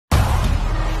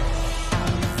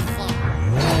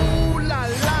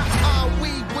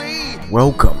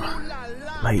Welcome,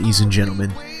 ladies and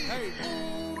gentlemen,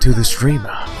 to the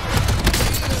streamer.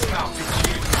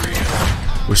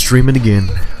 We're streaming again.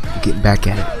 We're getting back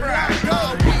at it.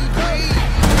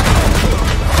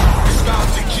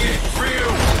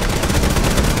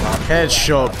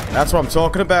 Headshot. That's what I'm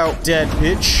talking about. Dead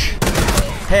bitch.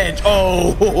 Head.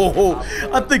 Oh,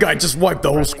 I think I just wiped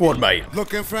the whole squad, mate.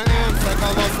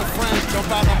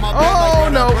 Oh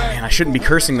no. Man, I shouldn't be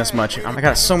cursing this much. Oh my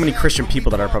god, so many Christian people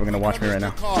that are probably gonna watch me right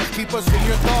now.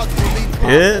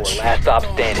 Bitch. Last stop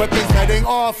standing.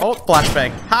 Oh,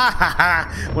 flashbang. Ha ha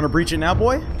ha. Wanna breach it now,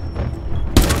 boy?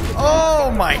 Oh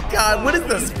my god, what does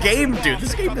this game do?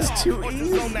 This game is too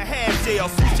easy.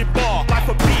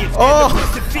 Oh!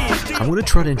 I'm gonna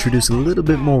try to introduce a little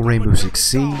bit more Rainbow Six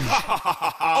Siege.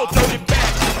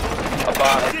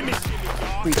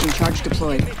 Breaching charge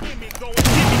deployed.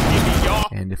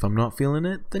 And if I'm not feeling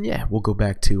it, then yeah, we'll go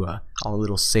back to our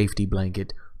little safety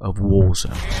blanket of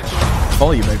Warzone.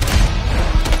 Follow you, baby.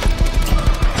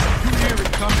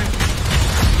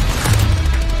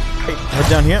 Hey, head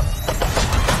down here.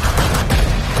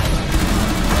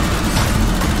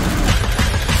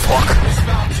 Fuck.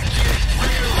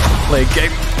 Play a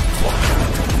game.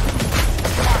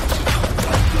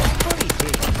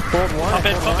 Pump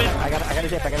it. I got a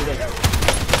dip.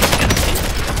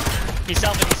 He's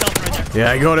selfing right there.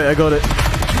 Yeah, I got it.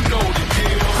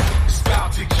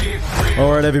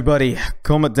 Alright, everybody.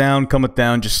 Calm it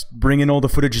down. Just bring in all the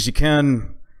footage as you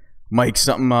can. Make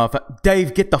something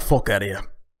Dave, get the fuck out of here.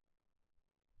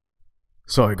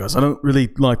 Sorry, guys. I don't really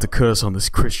like to curse on this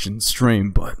Christian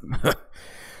stream, but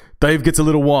Dave gets a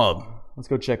little wild. Let's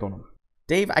go check on him.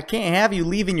 Dave, I can't have you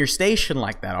leaving your station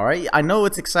like that, alright? I know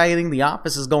it's exciting. The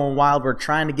office is going wild. We're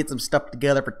trying to get some stuff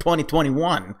together for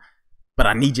 2021. But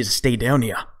I need you to stay down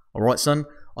here. Alright, son?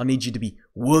 I need you to be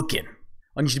working.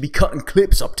 I need you to be cutting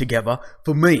clips up together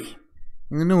for me.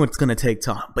 I know it's gonna take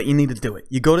time, but you need to do it.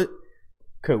 You got it?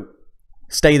 Cool.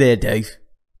 Stay there, Dave.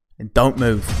 And don't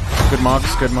move. Good marks.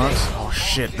 Oh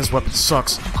shit, this weapon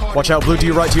sucks. Watch out, blue, to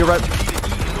your right.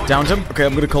 Downed him. Okay,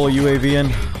 I'm gonna call a UAV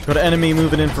in. Got an enemy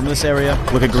moving in from this area.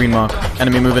 Look at green mark.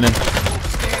 Enemy moving in.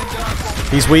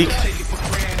 He's weak.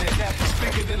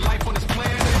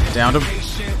 Downed him.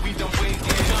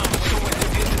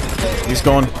 He's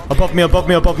gone. Above me.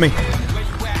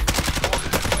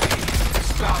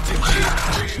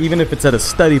 Even if it's at a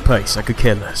steady pace, I could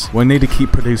care less. We need to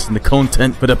keep producing the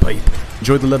content for the people.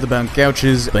 Enjoy the leather-bound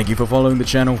couches. Thank you for following the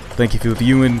channel. Thank you for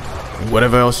viewing. And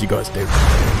whatever else you guys do.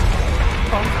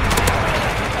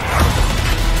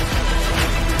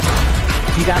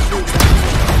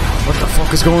 What the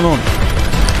fuck is going on?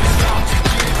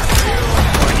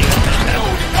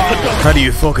 How do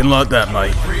you fucking like that,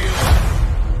 mate?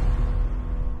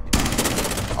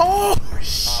 Oh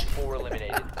shit!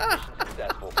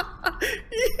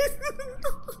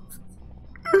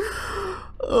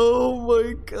 Oh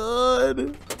my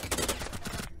god!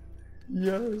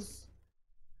 Yes.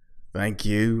 Thank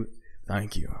you.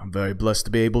 I'm very blessed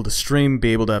to be able to stream,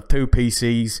 be able to have 2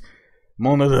 PCs,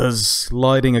 monitors,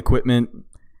 lighting equipment,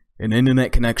 an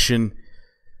internet connection.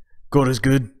 God is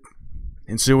good,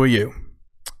 and so are you.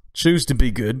 Choose to be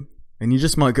good, and you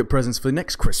just might get presents for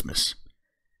next Christmas.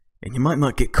 And you might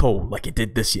not get cold like you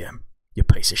did this year, you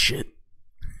piece of shit.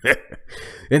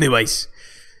 Anyways,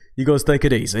 you guys take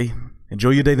it easy. Enjoy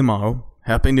your day tomorrow.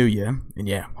 Happy New Year. And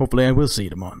yeah, hopefully I will see you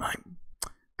tomorrow night.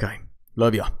 Okay,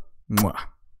 love ya. Mwah.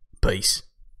 Peace.